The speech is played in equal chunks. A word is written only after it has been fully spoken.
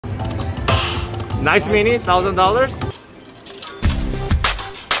Nice mini, $1,000.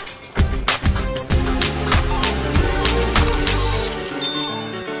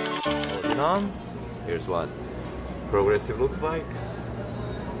 Hold it on. Here's what progressive looks like.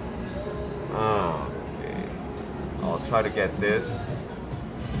 Okay, I'll try to get this.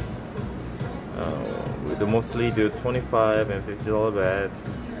 We do mostly do $25 and $50 bet.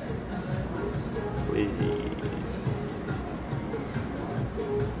 Please.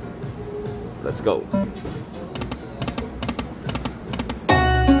 Let's go.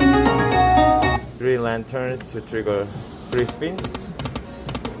 3 lanterns to trigger 3 spins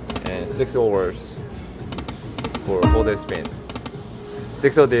and 6 overs for hold and spin.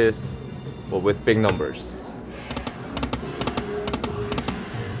 6 of this, but with big numbers.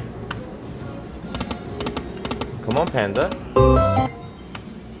 Come on, Panda.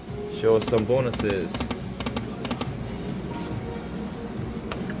 Show us some bonuses.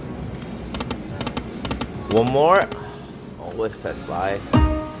 One more. Oh, let's pass by.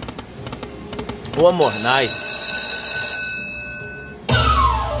 One more. Nice.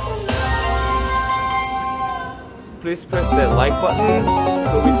 Please press that like button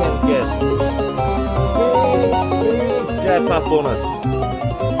so we can get jackpot bonus.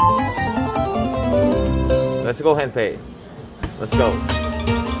 Let's go, Handpay. Let's go.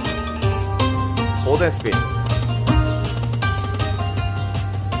 Hold and spin.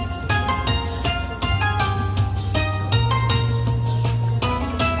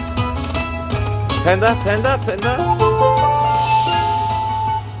 Panda, Panda, Panda.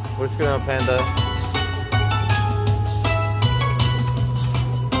 What's going on, Panda?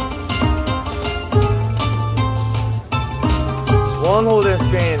 One hold and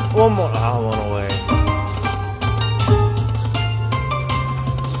spin. One more. Ah, one away.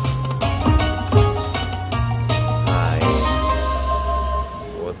 Nice.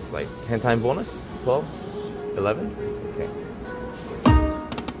 Was like 10-time bonus? 12? 11? Okay.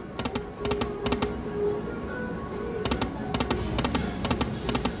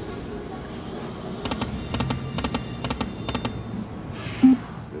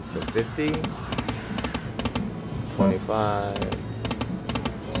 So 50, 25,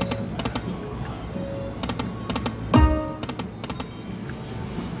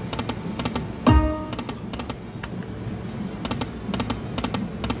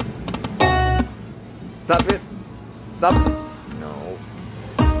 stop it, stop it, no,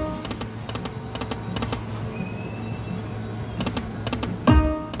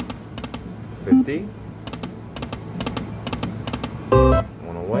 50,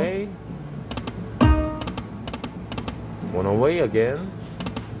 one away again.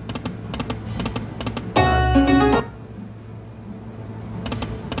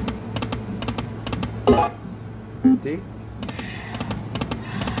 $50.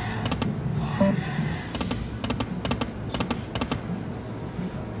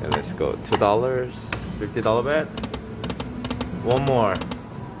 And let's go $2, $50 bet. One more.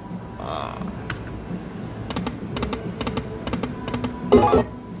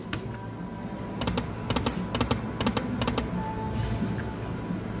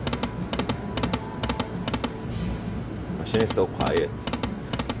 Machine is so quiet.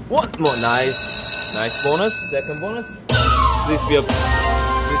 One more, nice bonus. Second bonus. Please be a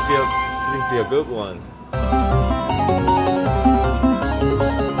good one.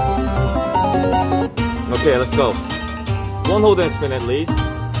 Okay, let's go. One hold and spin at least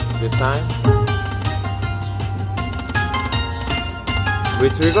this time.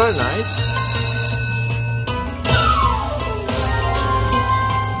 Retrigger, nice.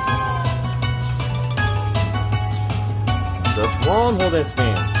 Just one hold and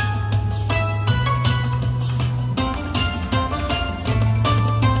spin.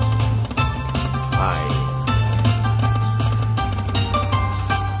 Nice.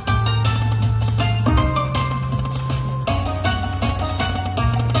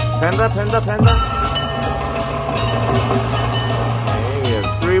 Panda, Panda, Panda. Okay, we have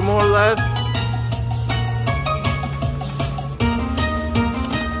 3 more left.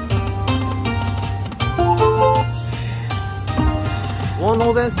 One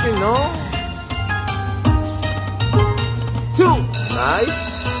hold and spin, no? 2, nice.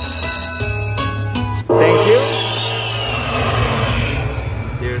 Thank you.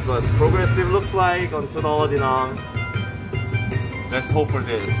 Here's what progressive looks like on $2 denom. Let's hope for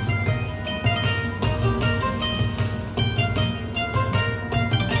this.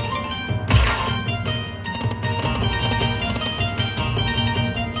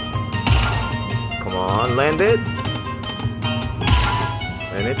 Come on, land it.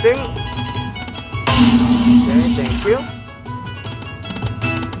 Anything? Okay, thank you.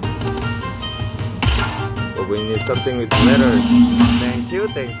 we need something with letters. Thank you,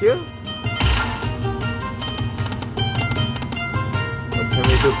 thank you. What can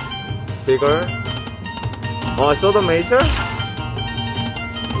we do bigger? Oh, I saw the major?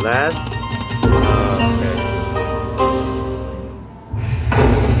 Last. Okay.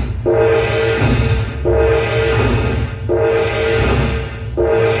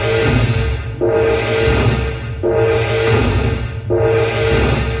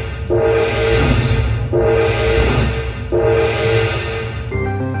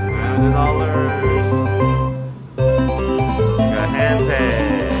 Got Handpay,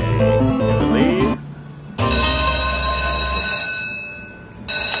 I believe.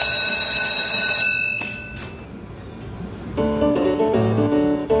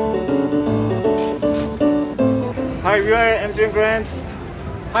 Hi, we are MJ Grant.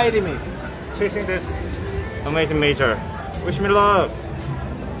 Hi, Dimi. Chasing this amazing major. Wish me luck.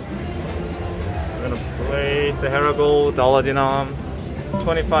 We're gonna play Sahara Gold, dollar denom,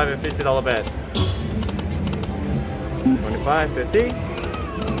 $25 and $50 bet. 25, 50,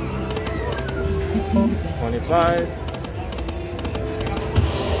 25,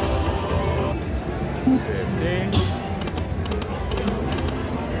 50.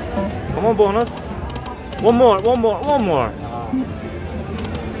 Come on, bonus. One more.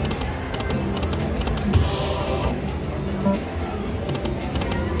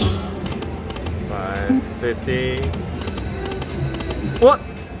 50. What?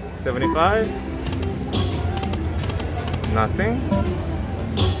 75. Nothing.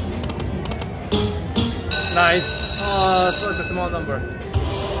 Nice. Oh, such a small number.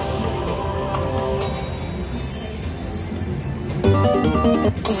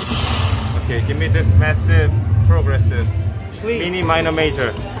 Okay, give me this massive progressive. Please. Mini, minor,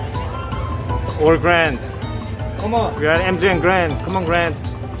 major. Or grand. Come on. We are MJ and grand. Come on, grand.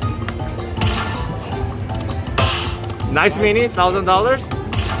 Nice mini, $1,000.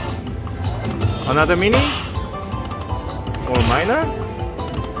 Another mini. Or minor.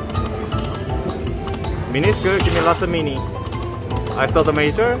 Mini's good. Give me lots of mini. I saw the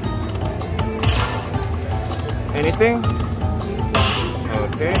major. Anything?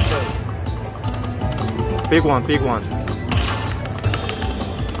 Okay. Big one.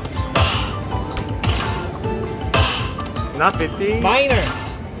 Not 50. Minor.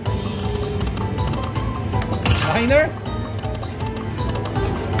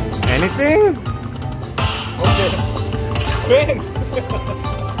 Anything? Okay. Big.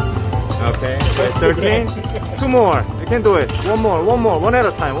 Okay. 13. Two more. You can do it. One more. One at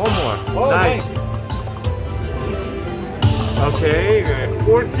a time. One more. Oh, nice. Okay.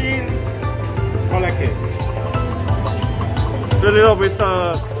 14. I like it. Fill it up with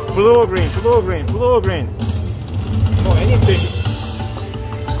blue or green. Oh, anything.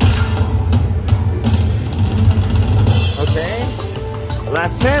 Okay.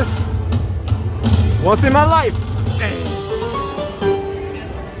 Last chance. Once in my life.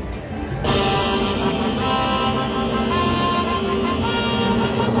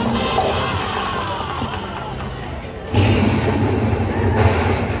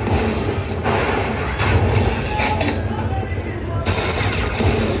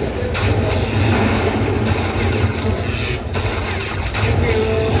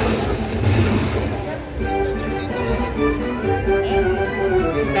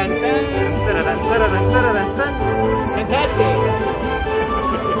 Fantastic.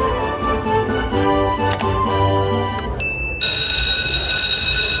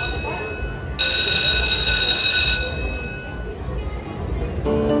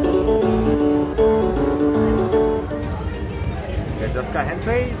 I just got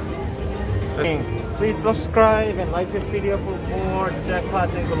Handpay. Please subscribe and like this video for more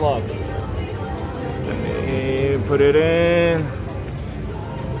jackpots and good luck. Let me put it in.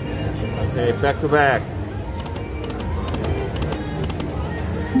 Okay, back to back.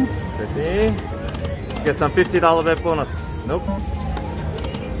 Let's see. Let's get some $50 bet bonus. Nope.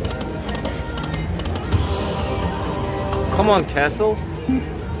 Come on, castles.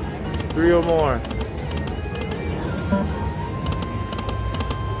 3 or more.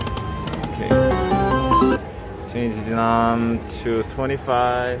 Okay. Change the denom to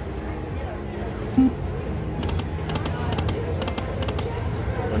 25.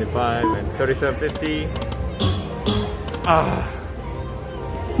 25 and 37.50. Ah.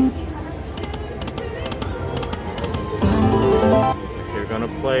 Okay, we're gonna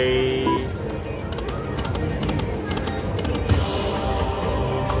play.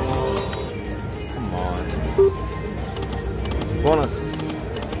 Come on. Bonus.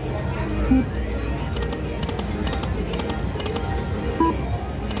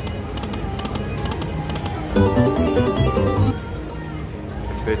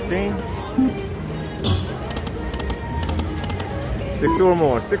 15. 6 or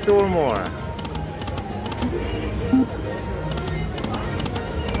more, 6 or more.